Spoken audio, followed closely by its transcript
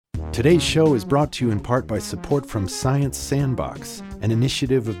Today's show is brought to you in part by support from Science Sandbox, an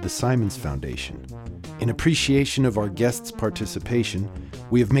initiative of the Simons Foundation. In appreciation of our guests' participation,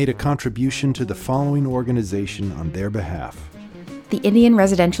 we have made a contribution to the following organization on their behalf. The Indian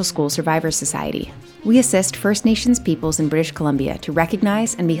Residential School Survivors Society. We assist First Nations peoples in British Columbia to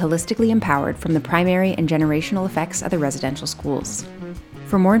recognize and be holistically empowered from the primary and generational effects of the residential schools.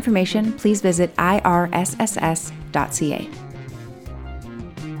 For more information, please visit irsss.ca.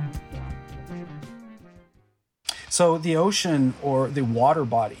 So the ocean, or the water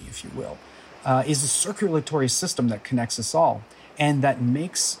body, if you will, is a circulatory system that connects us all and that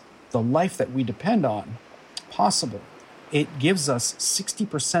makes the life that we depend on possible. It gives us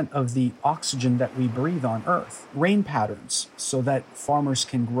 60% of the oxygen that we breathe on Earth, rain patterns, so that farmers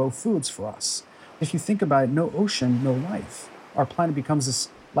can grow foods for us. If you think about it, no ocean, no life. Our planet becomes this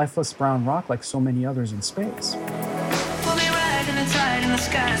lifeless brown rock like so many others in space. We'll be riding the tide in the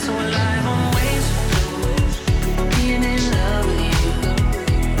sky, so alive on waves. Being in love with you.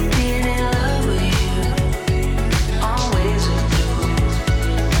 Being in love with you. Always with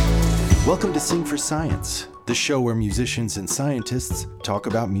you. Welcome to Sing for Science, the show where musicians and scientists talk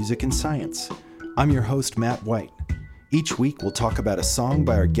about music and science. I'm your host, Matt White. Each week, we'll talk about a song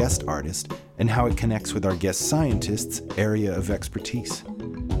by our guest artist and how it connects with our guest scientist's area of expertise.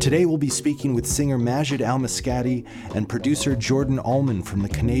 Today, we'll be speaking with singer Majid Al-Mascati and producer Jordan Allman from the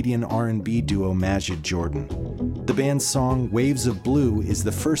Canadian R&B duo Majid Jordan. The band's song, Waves of Blue, is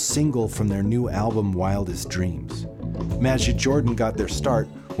the first single from their new album, Wildest Dreams. Majid Jordan got their start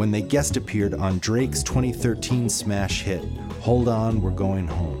when they guest appeared on Drake's 2013 smash hit, Hold On, We're Going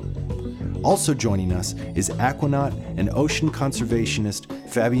Home. Also joining us is aquanaut and ocean conservationist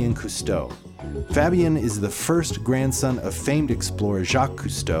Fabien Cousteau. Fabien is the first grandson of famed explorer Jacques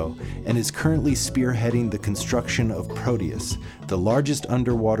Cousteau and is currently spearheading the construction of Proteus, the largest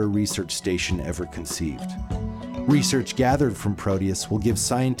underwater research station ever conceived. Research gathered from Proteus will give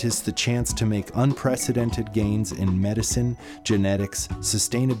scientists the chance to make unprecedented gains in medicine, genetics,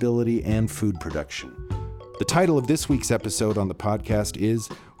 sustainability, and food production. The title of this week's episode on the podcast is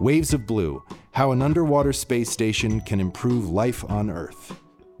Waves of Blue, How an Underwater Space Station Can Improve Life on Earth.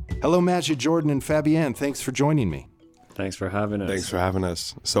 Hello, Majid Jordan and Fabien. Thanks for joining me. Thanks for having us. Thanks for having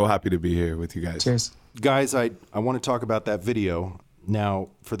us. So happy to be here with you guys. Cheers. Guys, I want to talk about that video. Now,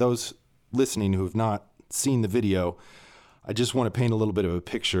 for those listening who have not seen the video, I just want to paint a little bit of a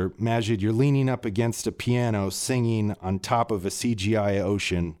picture. Majid, you're leaning up against a piano singing on top of a CGI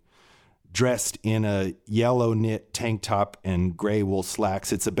ocean, dressed in a yellow knit tank top and gray wool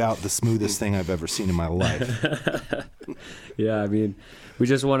slacks. It's about the smoothest thing I've ever seen in my life. Yeah, I mean, we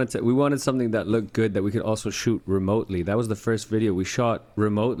wanted something that looked good that we could also shoot remotely. That was the first video we shot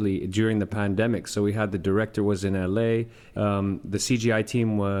remotely during the pandemic. So we had the director was in LA, the CGI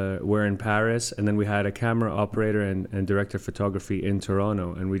team were in Paris, and then we had a camera operator and director of photography in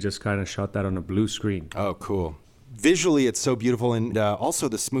Toronto, and we just kind of shot that on a blue screen. Oh, cool. Visually, it's so beautiful, and also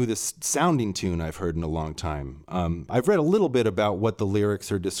the smoothest sounding tune I've heard in a long time. I've read a little bit about what the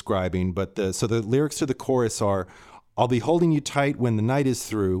lyrics are describing, but the lyrics to the chorus are, I'll be holding you tight when the night is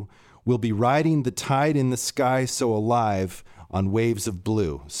through. We'll be riding the tide in the sky so alive on waves of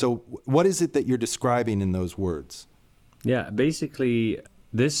blue. So what is it that you're describing in those words? Yeah, basically,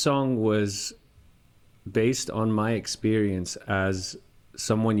 this song was based on my experience as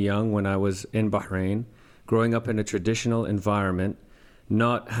someone young when I was in Bahrain, growing up in a traditional environment,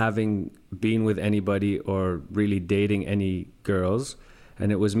 not having been with anybody or really dating any girls.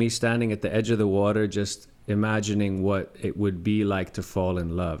 And it was me standing at the edge of the water, just imagining what it would be like to fall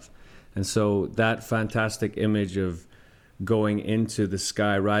in love. And so that fantastic image of going into the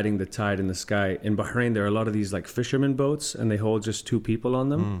sky, riding the tide in the sky. In Bahrain, there are a lot of these like fisherman boats, and they hold just two people on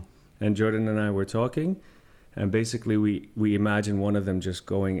them. And Jordan and I were talking. And basically, we imagine one of them just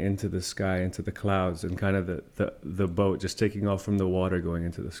going into the sky, into the clouds, and kind of the boat just taking off from the water, going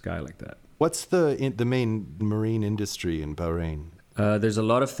into the sky like that. What's the main marine industry in Bahrain? There's a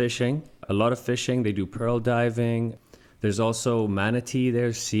lot of fishing. They do pearl diving. There's also manatee.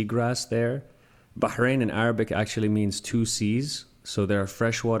 There's seagrass there. Bahrain in Arabic actually means two seas. So there are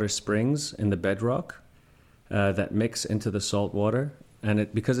freshwater springs in the bedrock that mix into the salt water.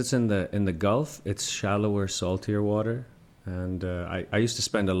 And because it's in the Gulf, it's shallower, saltier water. And I used to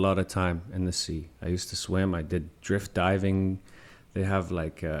spend a lot of time in the sea. I used to swim. I did drift diving. They have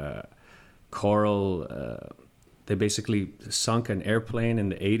like coral. They basically sunk an airplane in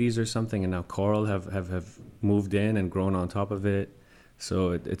the 80s or something, and now coral have moved in and grown on top of it.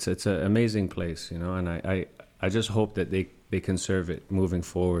 So it's an amazing place, you know. And I just hope that they conserve it moving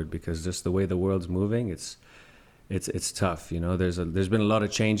forward, because just the way the world's moving, it's it's tough. You know, there's been a lot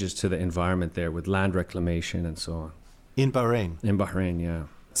of changes to the environment there with land reclamation and so on. In Bahrain? In Bahrain, yeah.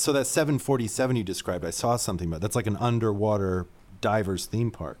 So that 747 you described, I saw something about. That's like an underwater divers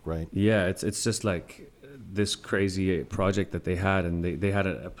theme park, right? Yeah, it's just like this crazy project that they had, and they had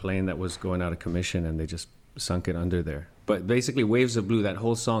a plane that was going out of commission, and they just sunk it under there. But basically, Waves of Blue, that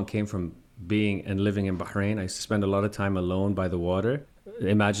whole song came from being and living in Bahrain. I used to spend a lot of time alone by the water,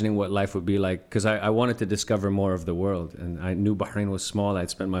 imagining what life would be like, because I wanted to discover more of the world, and I knew Bahrain was small. I'd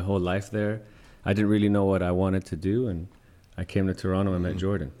spent my whole life there. I didn't really know what I wanted to do, and I came to Toronto and met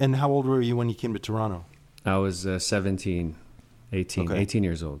Jordan. And how old were you when you came to Toronto? I was 17, 18, Okay. 18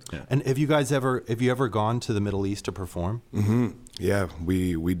 years old. Yeah. And have you ever gone to the Middle East to perform? Yeah,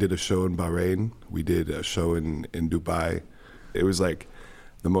 we did a show in Bahrain. We did a show in Dubai. It was like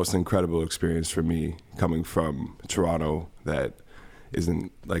the most incredible experience for me coming from Toronto that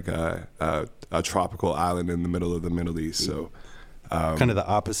isn't like a tropical island in the middle of the Middle East. So Kind of the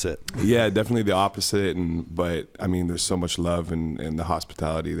opposite. yeah, definitely the opposite. But I mean, there's so much love and the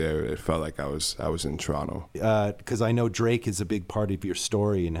hospitality there. It felt like I was in Toronto. Because I know Drake is a big part of your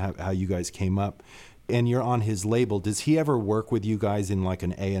story and how you guys came up. And you're on his label. Does he ever work with you guys in like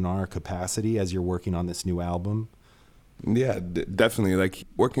an A&R capacity as you're working on this new album? Yeah, definitely. Like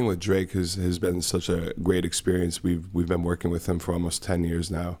working with Drake has been such a great experience. We've been working with him for almost 10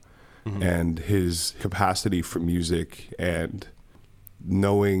 years now, and his capacity for music and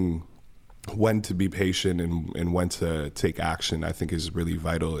knowing when to be patient and when to take action, I think is really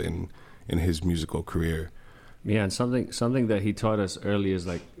vital in his musical career. Yeah, and something that he taught us early is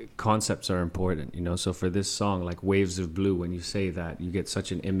like concepts are important, you know. So for this song, like Waves of Blue, when you say that, you get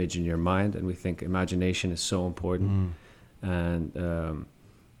such an image in your mind, and we think imagination is so important. And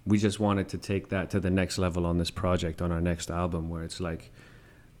we just wanted to take that to the next level on this project, on our next album, where it's like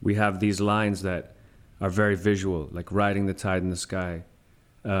we have these lines that are very visual, like riding the tide in the sky.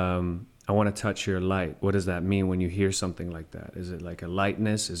 I want to touch your light. What does that mean when you hear something like that? Is it like a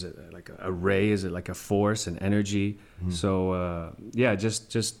lightness? Is it like a ray? Is it like a force, an energy? So yeah,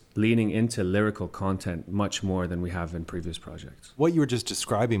 just leaning into lyrical content much more than we have in previous projects. What you were just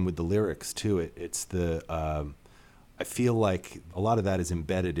describing with the lyrics too, it's the, I feel like a lot of that is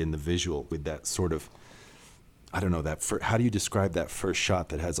embedded in the visual with that sort of, I don't know, how do you describe that first shot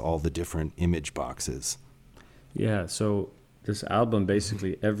that has all the different image boxes? Yeah, so this album,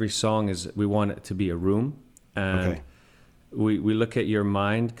 basically, every song we want it to be a room. And Okay. we look at your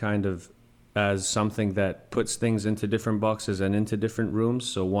mind kind of as something that puts things into different boxes and into different rooms.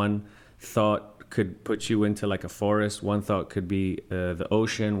 So one thought could put you into like a forest. One thought could be the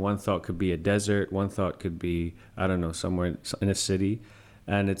ocean. One thought could be a desert. One thought could be, I don't know, somewhere in a city.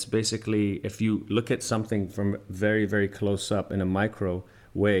 And it's basically, if you look at something from very, very close up in a micro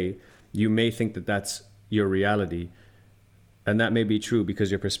way, you may think that that's your reality. And that may be true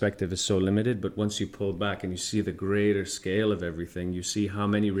because your perspective is so limited, but once you pull back and you see the greater scale of everything, you see how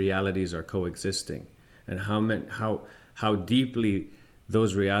many realities are coexisting and how deeply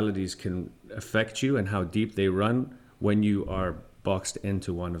those realities can affect you and how deep they run when you are boxed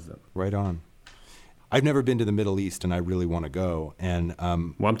into one of them. Right on. I've never been to the Middle East and I really want to go. And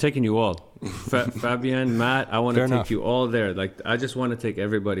Well, I'm taking you all. Fabian, Matt, I want to Fair take enough. you all there. Like, I just want to take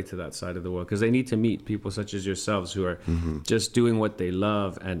everybody to that side of the world because they need to meet people such as yourselves who are just doing what they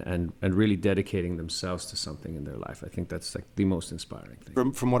love and really dedicating themselves to something in their life. I think that's like the most inspiring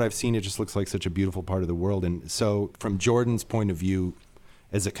thing. from what I've seen, it just looks like such a beautiful part of the world. And so from Jordan's point of view,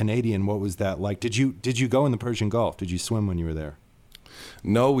 as a Canadian, what was that like? Did you go in the Persian Gulf? Did you swim when you were there?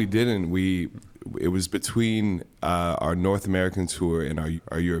 No, we didn't. It was between our North American tour and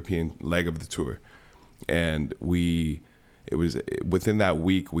our European leg of the tour, and it was within that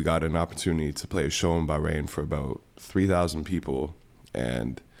week we got an opportunity to play a show in Bahrain for about 3,000 people,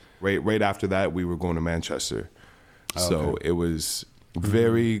 and right after that we were going to Manchester. So it was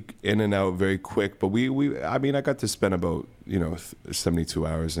very in and out, very quick. But I got to spend about 72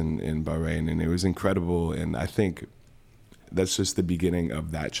 hours in Bahrain, and it was incredible. And I think that's just the beginning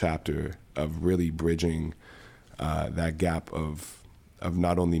of that chapter of really bridging that gap of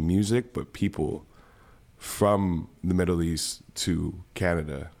not only music but people from the Middle East to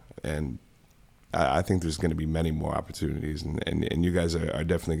Canada. And I think there's going to be many more opportunities, and you guys are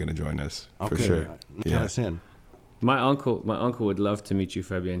definitely going to join us for sure. Count us in. My uncle would love to meet you,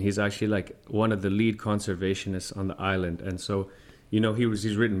 Fabian. He's actually like one of the lead conservationists on the island, and so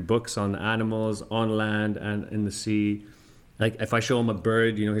he's written books on animals on land and in the sea. Like if I show him a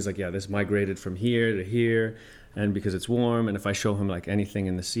bird, he's like, yeah, this migrated from here to here, and because it's warm. And if I show him like anything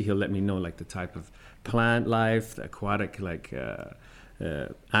in the sea, he'll let me know like the type of plant life, the aquatic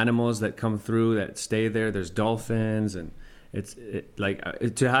animals that come through that stay there. There's dolphins, and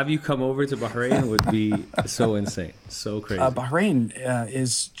to have you come over to Bahrain would be so insane, so crazy. Bahrain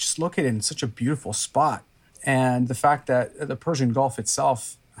is just located in such a beautiful spot. And the fact that the Persian Gulf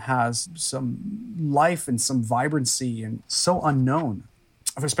itself has some life and some vibrancy and so unknown,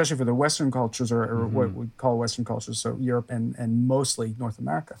 especially for the Western cultures or what we call Western cultures, so Europe and mostly North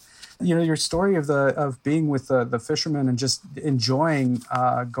America. You know, your story of being with the fishermen and just enjoying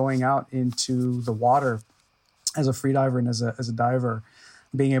going out into the water as a freediver and as a diver,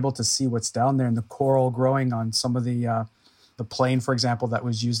 being able to see what's down there and the coral growing on some of the plain, for example, that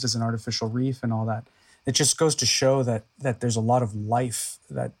was used as an artificial reef and all that. It just goes to show that there's a lot of life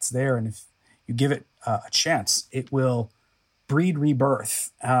that's there. And if you give it a chance, it will breed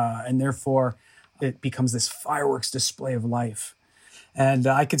rebirth. And therefore, it becomes this fireworks display of life. And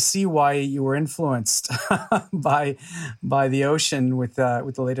I could see why you were influenced by the ocean with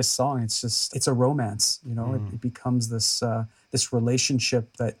the latest song. It's a romance, you know. It becomes this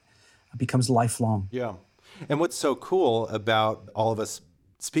relationship that becomes lifelong. Yeah. And what's so cool about all of us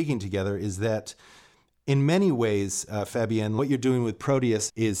speaking together is that in many ways, Fabien, what you're doing with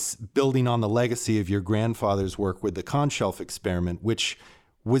Proteus is building on the legacy of your grandfather's work with the conch shelf experiment, which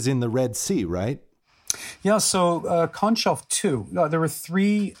was in the Red Sea, right? Yeah, so conch shelf 2, there were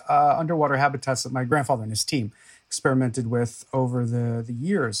 3 underwater habitats that my grandfather and his team experimented with over the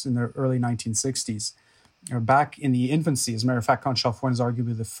years in the early 1960s. Back in the infancy, as a matter of fact, conch shelf 1 is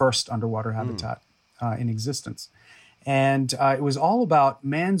arguably the first underwater habitat in existence. And it was all about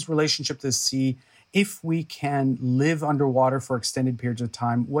man's relationship to the sea. If we can live underwater for extended periods of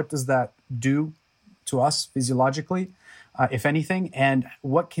time, what does that do to us physiologically, if anything? And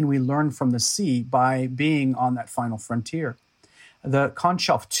what can we learn from the sea by being on that final frontier? The conch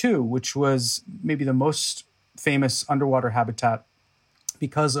shelf 2, which was maybe the most famous underwater habitat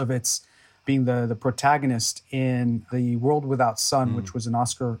because of its being the protagonist in The World Without Sun, which was an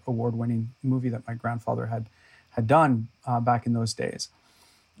Oscar award-winning movie that my grandfather had done back in those days,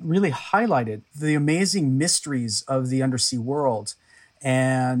 really highlighted the amazing mysteries of the undersea world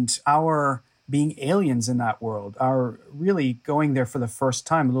and our being aliens in that world, our really going there for the first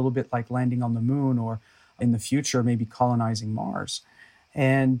time, a little bit like landing on the moon or in the future, maybe colonizing Mars,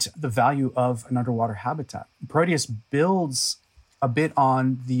 and the value of an underwater habitat. Proteus builds a bit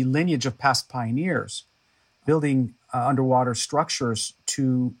on the lineage of past pioneers, building underwater structures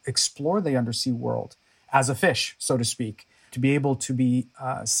to explore the undersea world as a fish, so to speak, to be able to be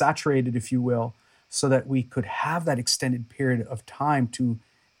saturated, if you will, so that we could have that extended period of time to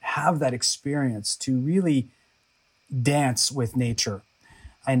have that experience, to really dance with nature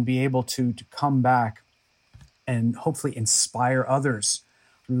and be able to come back and hopefully inspire others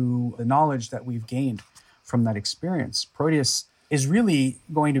through the knowledge that we've gained from that experience. Proteus is really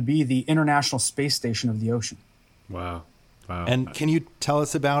going to be the International Space Station of the ocean. Wow. And can you tell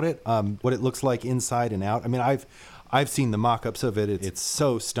us about it, what it looks like inside and out? I mean, I've seen the mock-ups of it. It's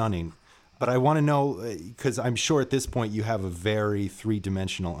so stunning. But I want to know, because I'm sure at this point you have a very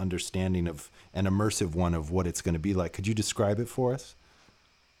three-dimensional understanding of an immersive one of what it's going to be like. Could you describe it for us?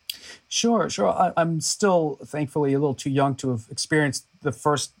 Sure. I'm still, thankfully, a little too young to have experienced the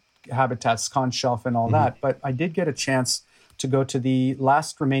first habitats, conch shelf and all that. But I did get a chance to go to the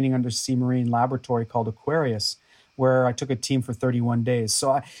last remaining undersea marine laboratory called Aquarius, where I took a team for 31 days.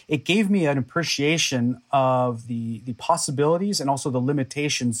 So it gave me an appreciation of the possibilities and also the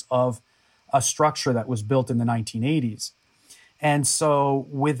limitations of a structure that was built in the 1980s. And so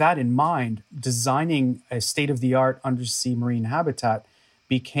with that in mind, designing a state-of-the-art undersea marine habitat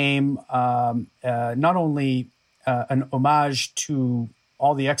became not only an homage to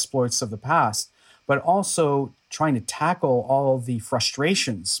all the exploits of the past, but also trying to tackle all the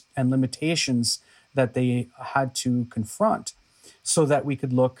frustrations and limitations that they had to confront so that we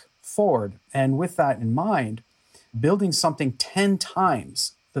could look forward. And with that in mind, building something 10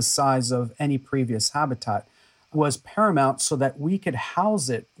 times the size of any previous habitat was paramount so that we could house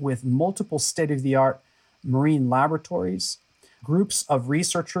it with multiple state-of-the-art marine laboratories, groups of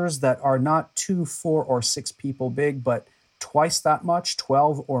researchers that are not 2, 4, or 6 people big, but twice that much,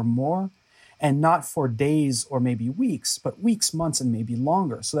 12 or more, and not for days or maybe weeks, but weeks, months, and maybe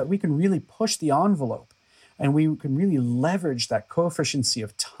longer, so that we can really push the envelope and we can really leverage that coefficient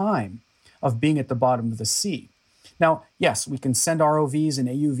of time of being at the bottom of the sea. Now, yes, we can send ROVs and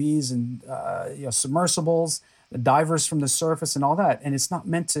AUVs and submersibles, the divers from the surface and all that, and it's not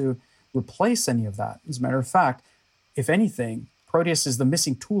meant to replace any of that. As a matter of fact, if anything, Proteus is the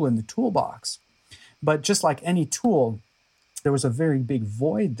missing tool in the toolbox. But just like any tool, there was a very big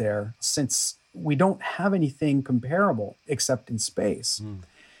void there since we don't have anything comparable except in space.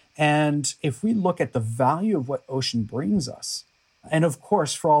 And if we look at the value of what ocean brings us, and of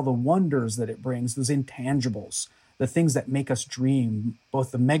course, for all the wonders that it brings, those intangibles, the things that make us dream,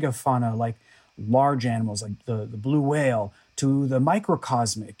 both the megafauna, like large animals like the blue whale, to the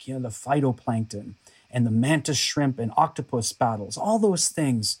microcosmic, the phytoplankton, and the mantis shrimp and octopus battles, all those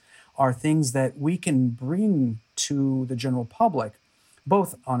things are things that we can bring to the general public,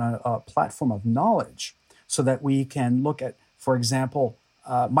 both on a platform of knowledge, so that we can look at, for example,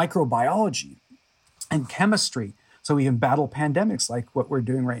 microbiology and chemistry, so we can battle pandemics like what we're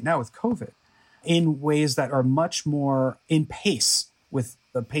doing right now with COVID in ways that are much more in pace with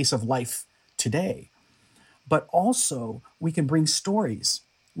the pace of life today. But also we can bring stories.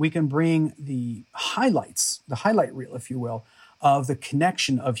 We can bring the highlights, the highlight reel, if you will, of the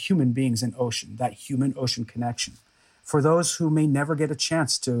connection of human beings in ocean, that human-ocean connection, for those who may never get a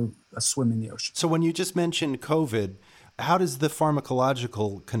chance to swim in the ocean. So when you just mentioned COVID, how does the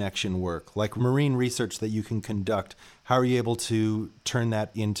pharmacological connection work? Like marine research that you can conduct, how are you able to turn that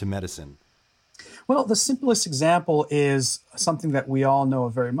into medicine? Well, the simplest example is something that we all know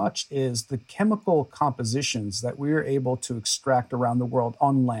very much, is the chemical compositions that we are able to extract around the world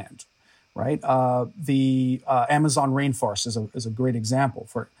on land, right? The Amazon rainforest is a great example.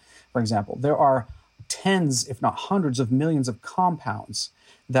 For example, there are tens, if not hundreds of millions of compounds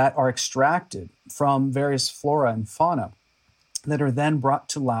that are extracted from various flora and fauna that are then brought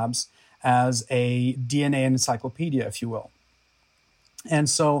to labs as a DNA encyclopedia, if you will. And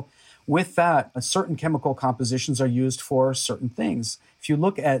so with that, certain chemical compositions are used for certain things. If you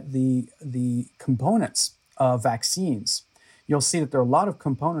look at the components of vaccines, you'll see that there are a lot of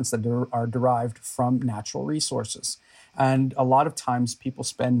components that are derived from natural resources. And a lot of times people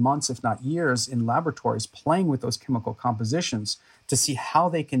spend months, if not years, in laboratories playing with those chemical compositions to see how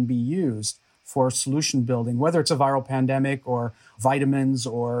they can be used for solution building, whether it's a viral pandemic or vitamins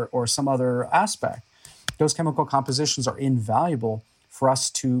or some other aspect. Those chemical compositions are invaluable for us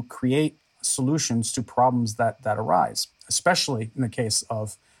to create solutions to problems that arise, especially in the case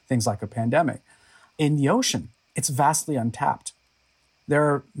of things like a pandemic. In the ocean, it's vastly untapped. There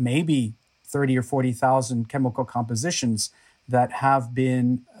are maybe 30 or 40,000 chemical compositions that have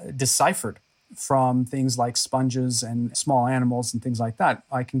been deciphered from things like sponges and small animals and things like that.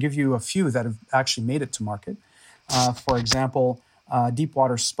 I can give you a few that have actually made it to market. For example, deep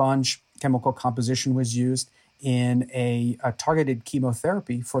water sponge chemical composition was used in a targeted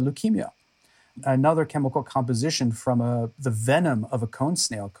chemotherapy for leukemia. Another chemical composition from the venom of a cone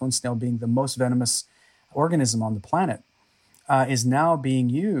snail being the most venomous organism on the planet, is now being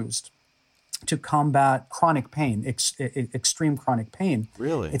used to combat chronic pain, extreme chronic pain.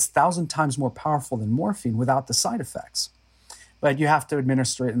 Really? It's 1,000 times more powerful than morphine without the side effects. But you have to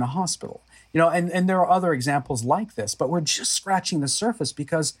administer it in a hospital. And there are other examples like this, but we're just scratching the surface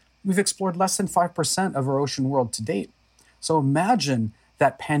because we've explored less than 5% of our ocean world to date. So imagine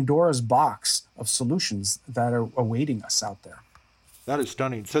that Pandora's box of solutions that are awaiting us out there. That is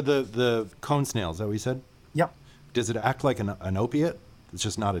stunning. So the cone snail, is that what you said? Yep. Does it act like an opiate? It's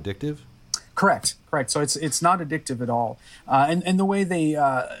just not addictive? Correct. So it's not addictive at all. And the way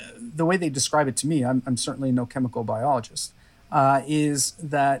they describe it to me, I'm certainly no chemical biologist, is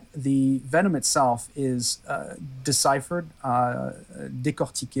that the venom itself is deciphered,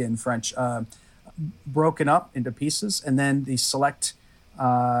 décortiqué in French, broken up into pieces, and then the select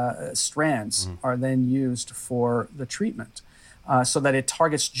strands are then used for the treatment, so that it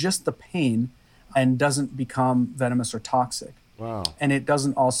targets just the pain and doesn't become venomous or toxic. Wow. And it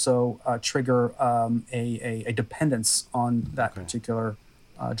doesn't also trigger a dependence on that particular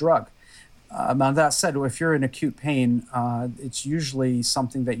drug. Now, that said, if you're in acute pain, it's usually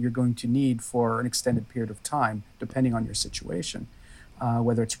something that you're going to need for an extended period of time, depending on your situation,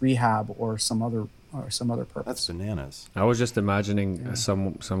 whether it's rehab or some other purpose. That's bananas. I was just imagining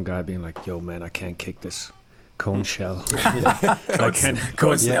some guy being like, "Yo, man, I can't kick this cone shell." I can't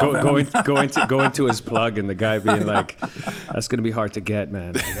go into his plug, and the guy being like, "That's gonna be hard to get,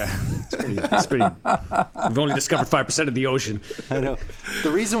 man." It's pretty. We've only discovered 5% of the ocean. I know.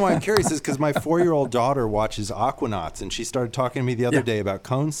 The reason why I'm curious is because my 4-year-old daughter watches Aquanauts, and she started talking to me the other day about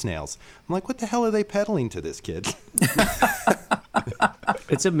cone snails. I'm like, what the hell are they peddling to this kid?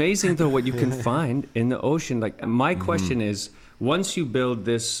 It's amazing, though, what you can find in the ocean. Like, my question is, once you build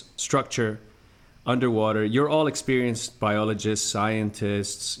this structure underwater, you're all experienced biologists,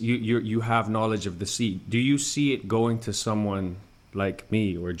 scientists, you have knowledge of the sea. Do you see it going to someone like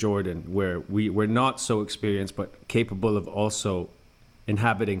me or Jordan, where we're not so experienced but capable of also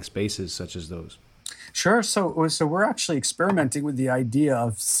inhabiting spaces such as those? Sure. So we're actually experimenting with the idea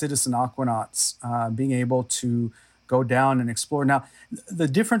of citizen aquanauts being able to go down and explore. Now, the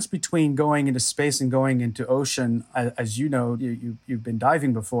difference between going into space and going into ocean, as you know, you've been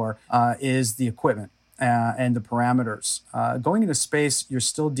diving before, is the equipment and the parameters. Going into space,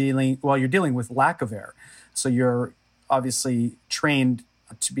 you're dealing with lack of air. So you're obviously trained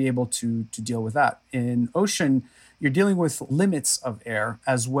to be able to deal with that. In ocean, you're dealing with limits of air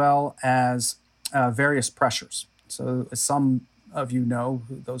as well as various pressures. So as some of you know,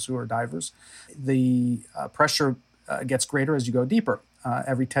 those who are divers, the pressure gets greater as you go deeper.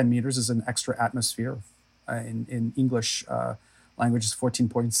 Every 10 meters is an extra atmosphere. In English language is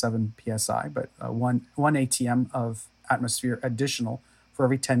 14.7 psi, but one ATM of atmosphere additional for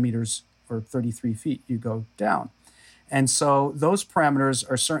every 10 meters or 33 feet you go down. And so those parameters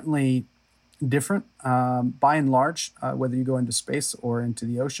are certainly different. By and large, whether you go into space or into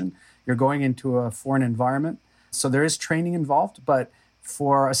the ocean, you're going into a foreign environment. So there is training involved, but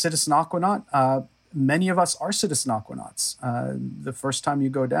for a citizen aquanaut, many of us are citizen aquanauts. The first time you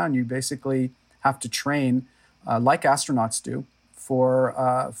go down, you basically have to train like astronauts do for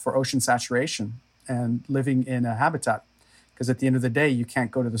ocean saturation and living in a habitat. Because at the end of the day, you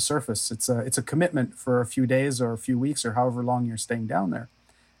can't go to the surface. It's a commitment for a few days or a few weeks or however long you're staying down there.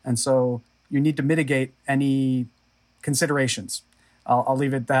 And so you need to mitigate any considerations. I'll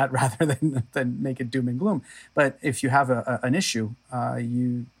leave it that rather than make it doom and gloom. But if you have an issue,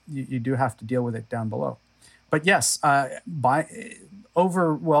 you do have to deal with it down below. But yes,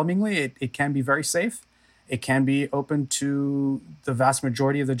 overwhelmingly, it can be very safe. It can be open to the vast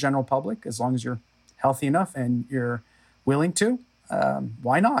majority of the general public as long as you're healthy enough and you're willing to.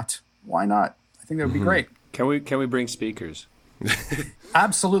 Why not? Why not? I think that would be great. Can we bring speakers?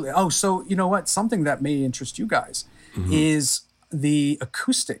 Absolutely. Oh, so you know what? Something that may interest you guys is the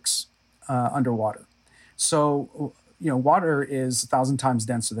acoustics underwater. So, water is 1,000 times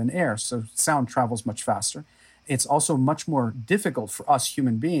denser than air, so sound travels much faster. It's also much more difficult for us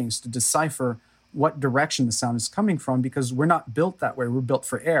human beings to decipher what direction the sound is coming from because we're not built that way. We're built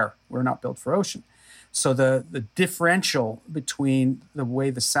for air. We're not built for ocean. So the differential between the way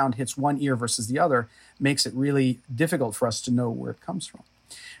the sound hits one ear versus the other makes it really difficult for us to know where it comes from.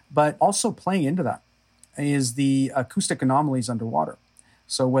 But also playing into that is the acoustic anomalies underwater.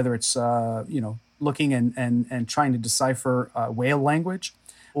 So whether it's looking and trying to decipher whale language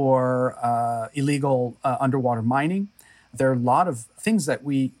or illegal underwater mining, there are a lot of things that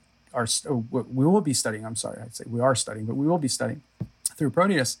we will be studying. I'm sorry, I'd say we are studying, but we will be studying through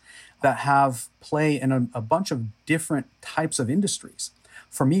Proteus that have play in a bunch of different types of industries.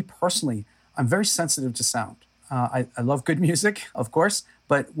 For me personally, I'm very sensitive to sound. I love good music, of course,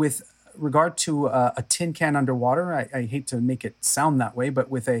 but with regard to a tin can underwater, I hate to make it sound that way, but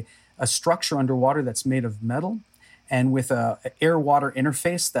with a structure underwater that's made of metal and with a air-water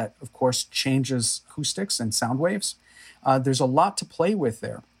interface that, of course, changes acoustics and sound waves, there's a lot to play with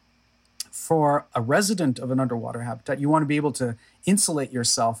there. For a resident of an underwater habitat, you want to be able to insulate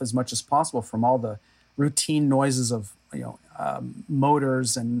yourself as much as possible from all the routine noises of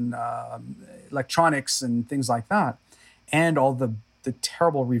motors and electronics and things like that, and all the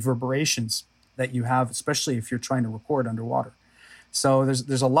terrible reverberations that you have, especially if you're trying to record underwater. So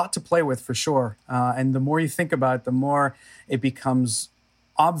there's a lot to play with for sure. And the more you think about it, the more it becomes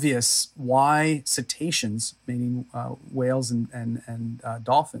obvious why cetaceans, meaning whales and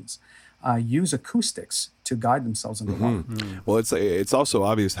dolphins, use acoustics to guide themselves underwater. Well, it's also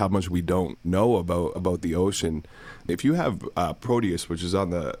obvious how much we don't know about the ocean. If you have Proteus, which is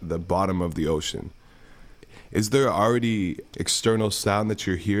on the bottom of the ocean, is there already external sound that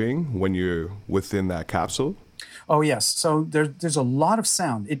you're hearing when you're within that capsule? Oh, yes. So there's a lot of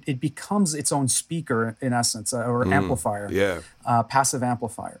sound. It becomes its own speaker, in essence, or amplifier, passive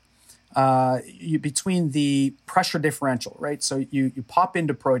amplifier. Between the pressure differential, right? So you pop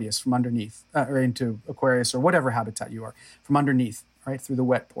into Proteus from underneath, or into Aquarius, or whatever habitat you are, from underneath, right, through the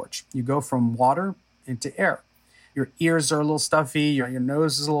wet porch. You go from water into air. Your ears are a little stuffy, your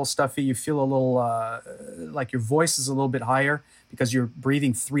nose is a little stuffy, you feel a little like your voice is a little bit higher because you're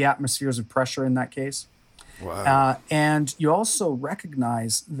breathing 3 atmospheres of pressure in that case. Wow. And you also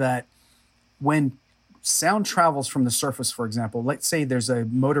recognize that when sound travels from the surface, for example, let's say there's a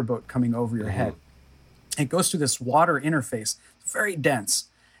motorboat coming over your head. It goes through this water interface, very dense,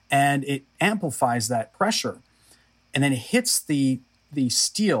 and it amplifies that pressure. And then it hits the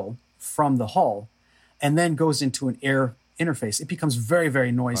steel from the hull and then goes into an air interface. It becomes very,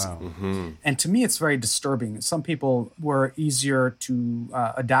 very noisy. Wow. And to me, it's very disturbing. Some people were easier to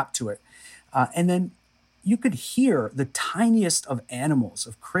adapt to it. And then you could hear the tiniest of animals,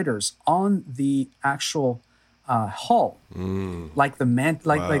 of critters on the actual hull, like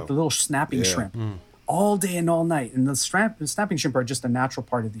like the little snapping shrimp, all day and all night. And the snapping shrimp are just a natural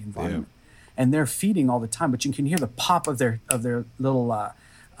part of the environment, and they're feeding all the time. But you can hear the pop of their little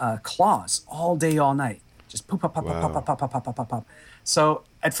claws all day, all night, just pop, pop, pop, pop, pop, pop, pop, pop, pop, pop, pop. So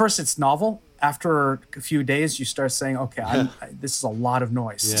at first it's novel. After a few days, you start saying, "Okay, this is a lot of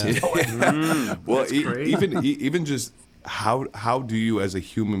noise." Yeah. Well, even just how do you as a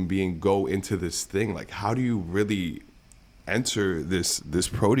human being go into this thing? Like, how do you really enter this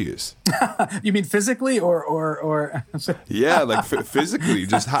Proteus? You mean physically or Yeah, like physically.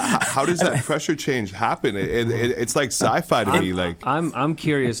 Just how does that pressure change happen? It's like sci-fi to me. Like, I'm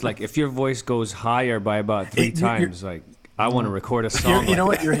curious. Like, if your voice goes higher by about 3 times, like, I want to record a song. You know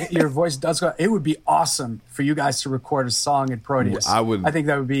what? Your voice does go. It would be awesome for you guys to record a song at Proteus. I think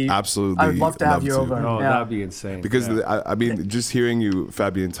that would be absolutely. I would love to have you over. Oh, that'd be insane. Because I mean, just hearing you,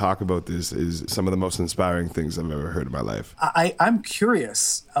 Fabian, talk about this is some of the most inspiring things I've ever heard in my life. I'm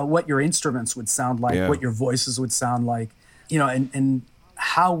curious what your instruments would sound like, what your voices would sound like, and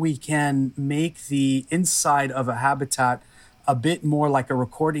how we can make the inside of a habitat a bit more like a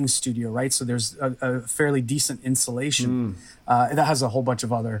recording studio, right? So there's a fairly decent insulation. That has a whole bunch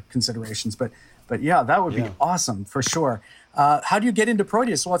of other considerations, but yeah, that would be awesome for sure. How do you get into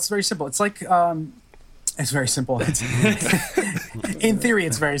Proteus? Well, it's very simple. It's like it's very simple. In theory,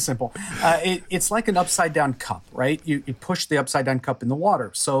 it's very simple. It's like an upside down cup, right? You push the upside down cup in the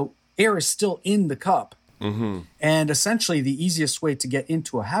water, so air is still in the cup. And essentially, the easiest way to get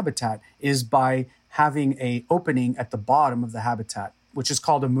into a habitat is by having a opening at the bottom of the habitat, which is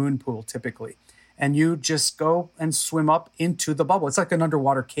called a moon pool typically. And you just go and swim up into the bubble. It's like an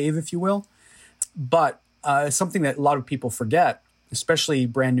underwater cave, if you will. But something that a lot of people forget, especially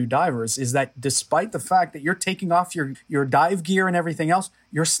brand new divers, is that despite the fact that you're taking off your dive gear and everything else,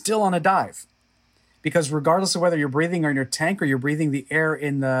 you're still on a dive. Because regardless of whether you're breathing in your tank or you're breathing the air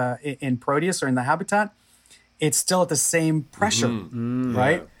in Proteus or in the habitat, it's still at the same pressure,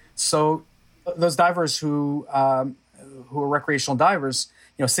 right? So those divers who are recreational divers,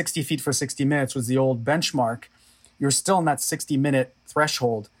 60 feet for 60 minutes was the old benchmark. You're still in that 60-minute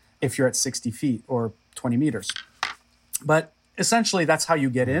threshold if you're at 60 feet or 20 meters. But essentially, that's how you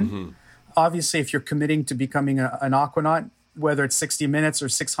get in. Obviously, if you're committing to becoming an aquanaut, whether it's 60 minutes or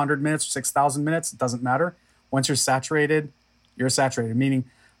 600 minutes or 6,000 minutes, it doesn't matter. Once you're saturated, meaning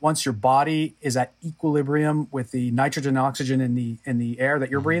once your body is at equilibrium with the nitrogen and oxygen in the air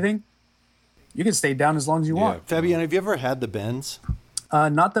that you're breathing, you can stay down as long as you want. Fabian, have you ever had the bends?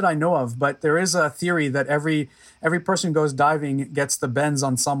 Not that I know of, but there is a theory that every person who goes diving gets the bends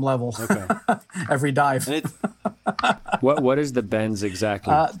on some level. Okay. Every dive. What is the bends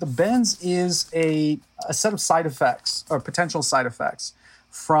exactly? The bends is a set of side effects or potential side effects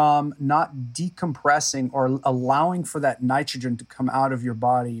from not decompressing or allowing for that nitrogen to come out of your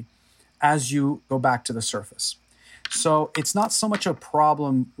body as you go back to the surface. So it's not so much a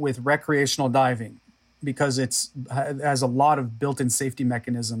problem with recreational diving because it has a lot of built-in safety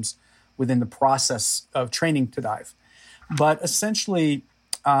mechanisms within the process of training to dive. But essentially,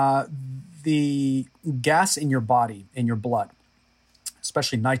 the gas in your body, in your blood,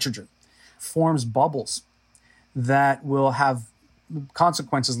 especially nitrogen, forms bubbles that will have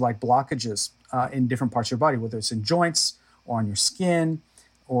consequences like blockages in different parts of your body, whether it's in joints or on your skin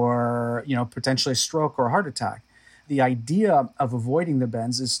or potentially a stroke or a heart attack. The idea of avoiding the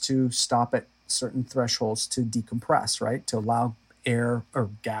bends is to stop at certain thresholds to decompress, right? To allow air or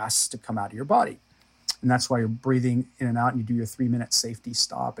gas to come out of your body. And that's why you're breathing in and out and you do your 3-minute safety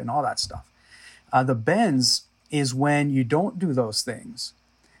stop and all that stuff. The bends is when you don't do those things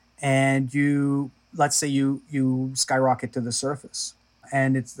and let's say you skyrocket to the surface.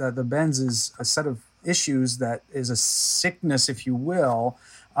 And it's the bends is a set of issues that is a sickness, if you will,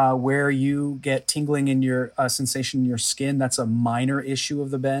 where you get tingling in your sensation in your skin. That's a minor issue of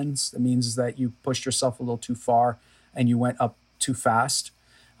the bends. That means that you pushed yourself a little too far and you went up too fast.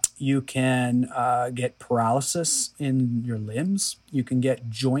 You can get paralysis in your limbs. You can get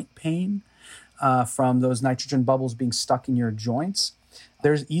joint pain from those nitrogen bubbles being stuck in your joints.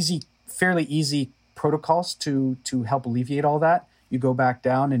 There's fairly easy protocols to help alleviate all that. You go back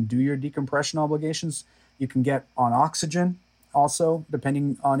down and do your decompression obligations. You can get on oxygen also,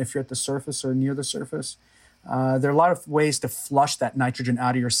 depending on if you're at the surface or near the surface. There are a lot of ways to flush that nitrogen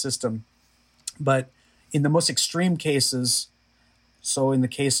out of your system. But in the most extreme cases, so in the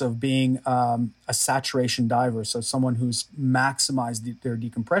case of being a saturation diver, so someone who's maximized their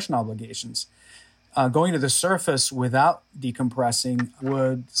decompression obligations, going to the surface without decompressing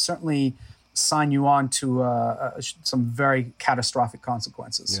would certainly sign you on to some very catastrophic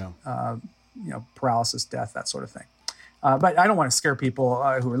consequences. Paralysis, death, that sort of thing. But I don't want to scare people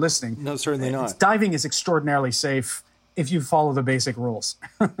who are listening. No, certainly not. Diving is extraordinarily safe if you follow the basic rules.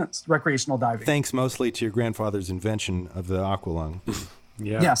 It's recreational diving. Thanks mostly to your grandfather's invention of the aqualung.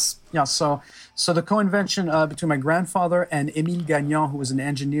 Yeah. Yes. Yeah. So the co-invention between my grandfather and Émile Gagnon, who was an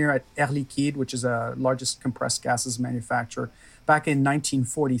engineer at Air Liquide, which is the largest compressed gases manufacturer, back in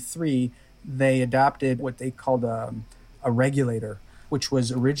 1943, they adapted what they called a regulator, which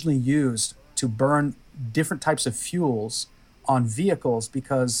was originally used to burn different types of fuels on vehicles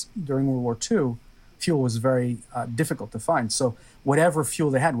because during World War II, fuel was very difficult to find. So whatever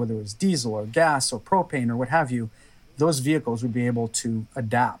fuel they had, whether it was diesel or gas or propane or what have you, those vehicles would be able to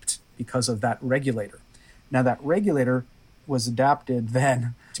adapt because of that regulator. Now that regulator was adapted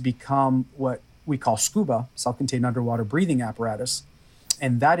then to become what we call SCUBA, self-contained underwater breathing apparatus.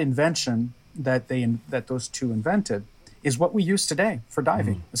 And that invention that those two invented is what we use today for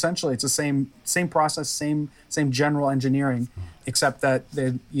diving. Essentially, it's the same process, same general engineering, except that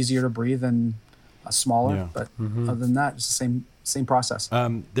they're easier to breathe and smaller. Yeah. But other than that, it's the same process.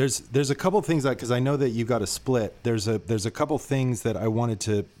 There's a couple things because I know that you got a split. There's a couple things that I wanted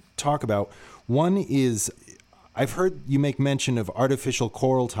to talk about. One is I've heard you make mention of artificial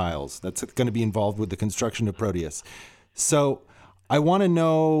coral tiles that's going to be involved with the construction of Proteus. So I want to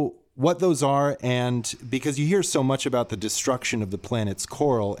know what those are, and because you hear so much about the destruction of the planet's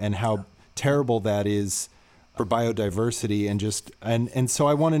coral and how terrible that is for biodiversity and so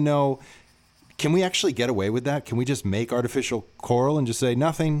I want to know, can we actually get away with that? Can we just make artificial coral and just say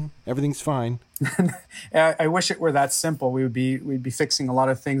nothing, everything's fine? I wish it were that simple. We'd be fixing a lot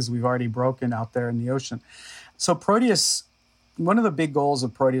of things we've already broken out there in the ocean. So Proteus, one of the big goals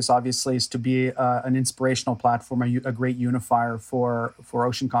of Proteus, obviously, is to be an inspirational platform, a great unifier for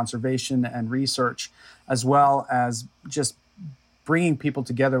ocean conservation and research, as well as just bringing people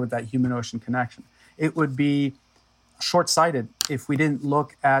together with that human-ocean connection. It would be short-sighted if we didn't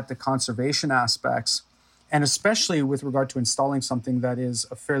look at the conservation aspects, and especially with regard to installing something that is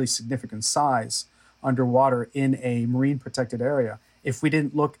a fairly significant size underwater in a marine protected area, if we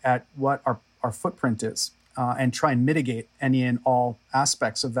didn't look at what our footprint is and try and mitigate any and all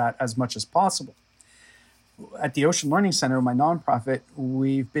aspects of that as much as possible. At the Ocean Learning Center, my nonprofit,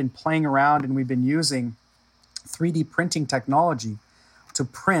 we've been playing around and we've been using 3D printing technology to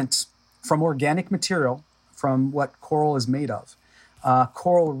print from organic material, from what coral is made of,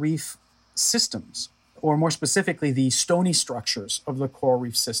 coral reef systems, or more specifically, the stony structures of the coral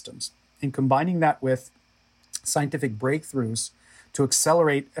reef systems, and combining that with scientific breakthroughs to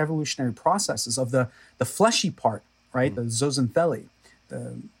accelerate evolutionary processes of the fleshy part, right? The zooxanthellae,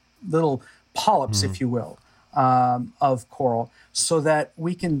 the little polyps, if you will, of coral, so that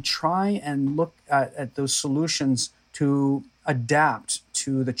we can try and look at those solutions to adapt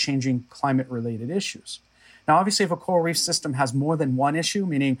to the changing climate-related issues. Now, obviously, if a coral reef system has more than one issue,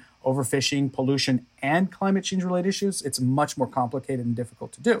 meaning overfishing, pollution, and climate change-related issues, it's much more complicated and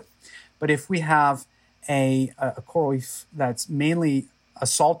difficult to do. But if we have a coral reef that's mainly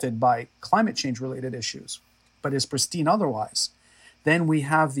assaulted by climate change-related issues, but is pristine otherwise, then we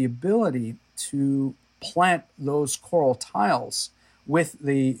have the ability to plant those coral tiles with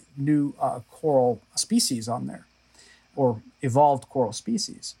the new coral species on there, or evolved coral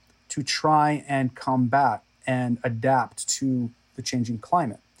species, to try and combat and adapt to the changing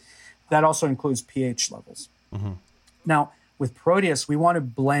climate. That also includes pH levels. Now, with Proteus, we want to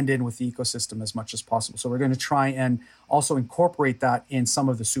blend in with the ecosystem as much as possible. So we're going to try and also incorporate that in some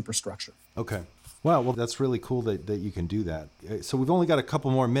of the superstructure. Okay. Wow, well, that's really cool that you can do that. So we've only got a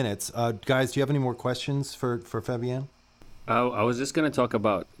couple more minutes. Guys, do you have any more questions for Fabienne? I was just going to talk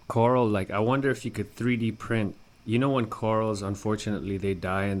about coral. Like, I wonder if you could 3D print. You know, when corals, unfortunately, they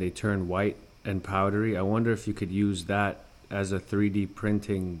die and they turn white and powdery. I wonder if you could use that as a 3D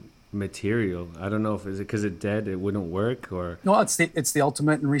printing material. I don't know if is it because it's dead, it wouldn't work, or no, it's the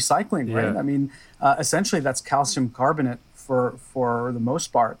ultimate in recycling, right? Yeah. I mean, essentially that's calcium carbonate for the most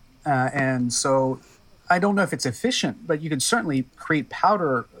part, and so I don't know if it's efficient, but you can certainly create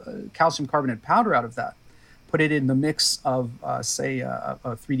powder, calcium carbonate powder out of that, put it in the mix of say a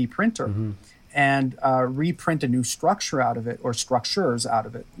 3D printer. And reprint a new structure out of it, or structures out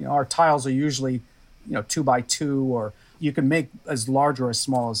of it. You know, our tiles are usually, 2x2, or you can make as large or as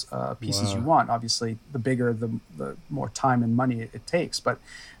small as pieces you want. Obviously, the bigger, the more time and money it takes. But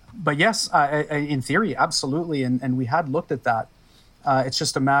yes, in theory, absolutely. And we had looked at that. It's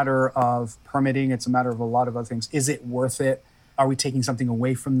just a matter of permitting. It's a matter of a lot of other things. Is it worth it? Are we taking something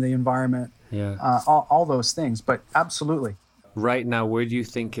away from the environment? Yeah. All those things. But absolutely. right now, where do you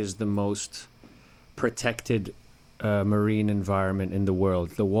think is the most protected marine environment in the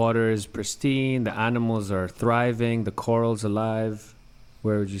world? The water is pristine, the animals are thriving, the corals alive.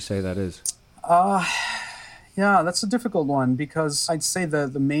 Where would you say that is? Yeah, that's a difficult one, because I'd say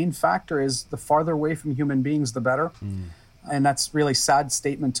the main factor is the farther away from human beings, the better. And that's really sad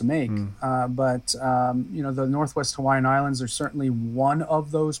statement to make. But the Northwest Hawaiian Islands are certainly one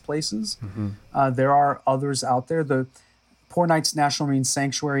of those places. There are others out there. The Poor Knights National Marine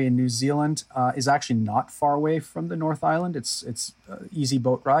Sanctuary in New Zealand is actually not far away from the North Island. It's an easy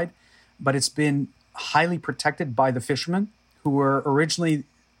boat ride, but it's been highly protected by the fishermen, who were originally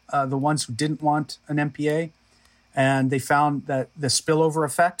the ones who didn't want an MPA. And they found that the spillover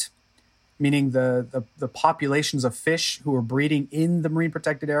effect, meaning the populations of fish who were breeding in the marine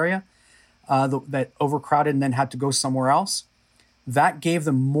protected area that overcrowded and then had to go somewhere else, that gave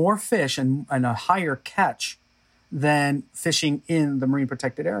them more fish and a higher catch than fishing in the marine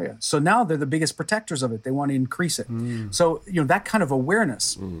protected area. So now they're the biggest protectors of it. They want to increase it. So, that kind of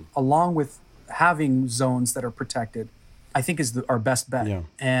awareness, along with having zones that are protected, I think is our best bet. Yeah.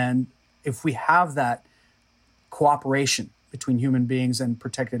 And if we have that cooperation between human beings and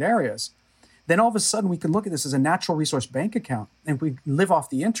protected areas, then all of a sudden we can look at this as a natural resource bank account, and we live off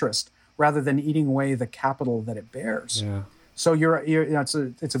the interest rather than eating away the capital that it bears. Yeah. So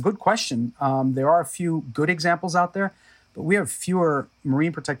it's a good question. There are a few good examples out there, but we have fewer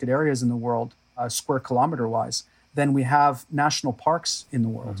marine protected areas in the world, square kilometer wise, than we have national parks in the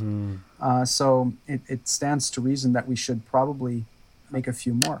world. So it stands to reason that we should probably make a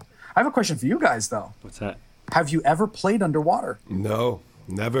few more. I have a question for you guys, though. What's that? Have you ever played underwater? No,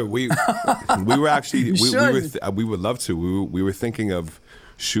 never. We were actually we would love to. We were thinking of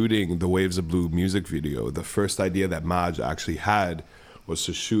shooting the Waves of Blue music video. The first idea that Maj actually had was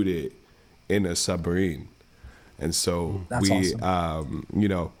to shoot it in a submarine, and so That's awesome.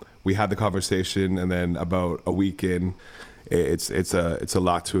 We had the conversation, and then about a week in, it's a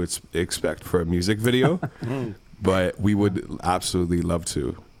lot to expect for a music video, but we would absolutely love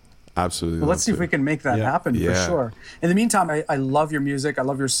to. Absolutely. Well, let's see if we can make that happen for sure. In the meantime, I love your music. I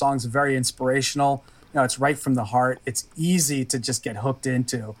love your songs. Very inspirational. It's right from the heart. It's easy to just get hooked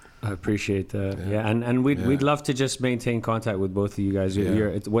into. I appreciate that. Yeah, and we'd love to just maintain contact with both of you guys.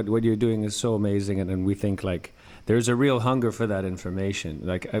 What you're doing is so amazing, and we think like there's a real hunger for that information.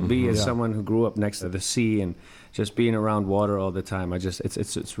 Like me as someone who grew up next to the sea and just being around water all the time,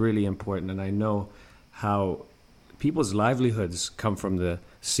 it's really important, and I know how people's livelihoods come from the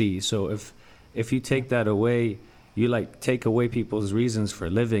sea. So if you take that away, you take away people's reasons for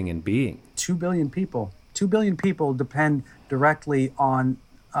living and being. 2 billion people depend directly on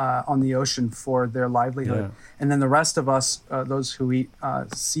the ocean for their livelihood. And then the rest of us, those who eat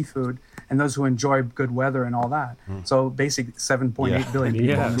seafood and those who enjoy good weather and all that. So basically 7.8 billion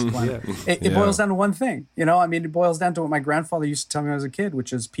people on this planet. It boils down to one thing. It boils down to what my grandfather used to tell me when I was a kid,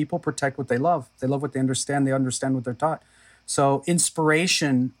 which is people protect what they love. They love what they understand. They understand what they're taught. So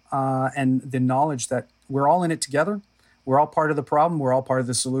inspiration and the knowledge that we're all in it together. We're all part of the problem. We're all part of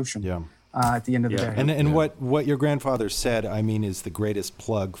the solution. At the end of the day. And what your grandfather said, is the greatest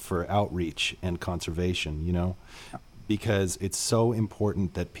plug for outreach and conservation, because it's so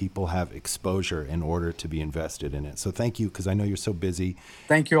important that people have exposure in order to be invested in it. So thank you, because I know you're so busy.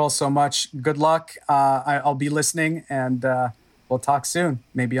 Thank you all so much. Good luck. I'll be listening, and we'll talk soon,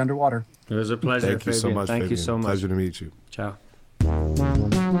 maybe underwater. It was a pleasure, Thank you so much, Thank you so much. Pleasure to meet you. Ciao.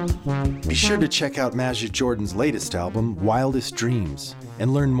 Be sure to check out Majid Jordan's latest album, Wildest Dreams,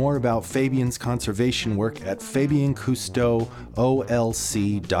 and learn more about Fabian's conservation work at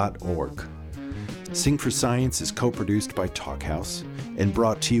fabiancousteauolc.org. Sing for Science is co-produced by Talkhouse and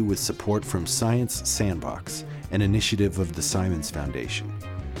brought to you with support from Science Sandbox, an initiative of the Simons Foundation.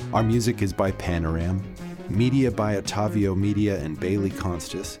 Our music is by Panoram, media by Otavio Media and Bailey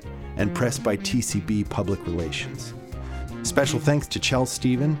Constas, and press by TCB Public Relations. Special thanks to Chell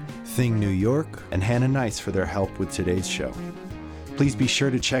Steven, Thing New York, and Hannah Nice for their help with today's show. Please be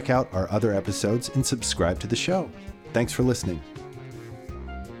sure to check out our other episodes and subscribe to the show. Thanks for listening.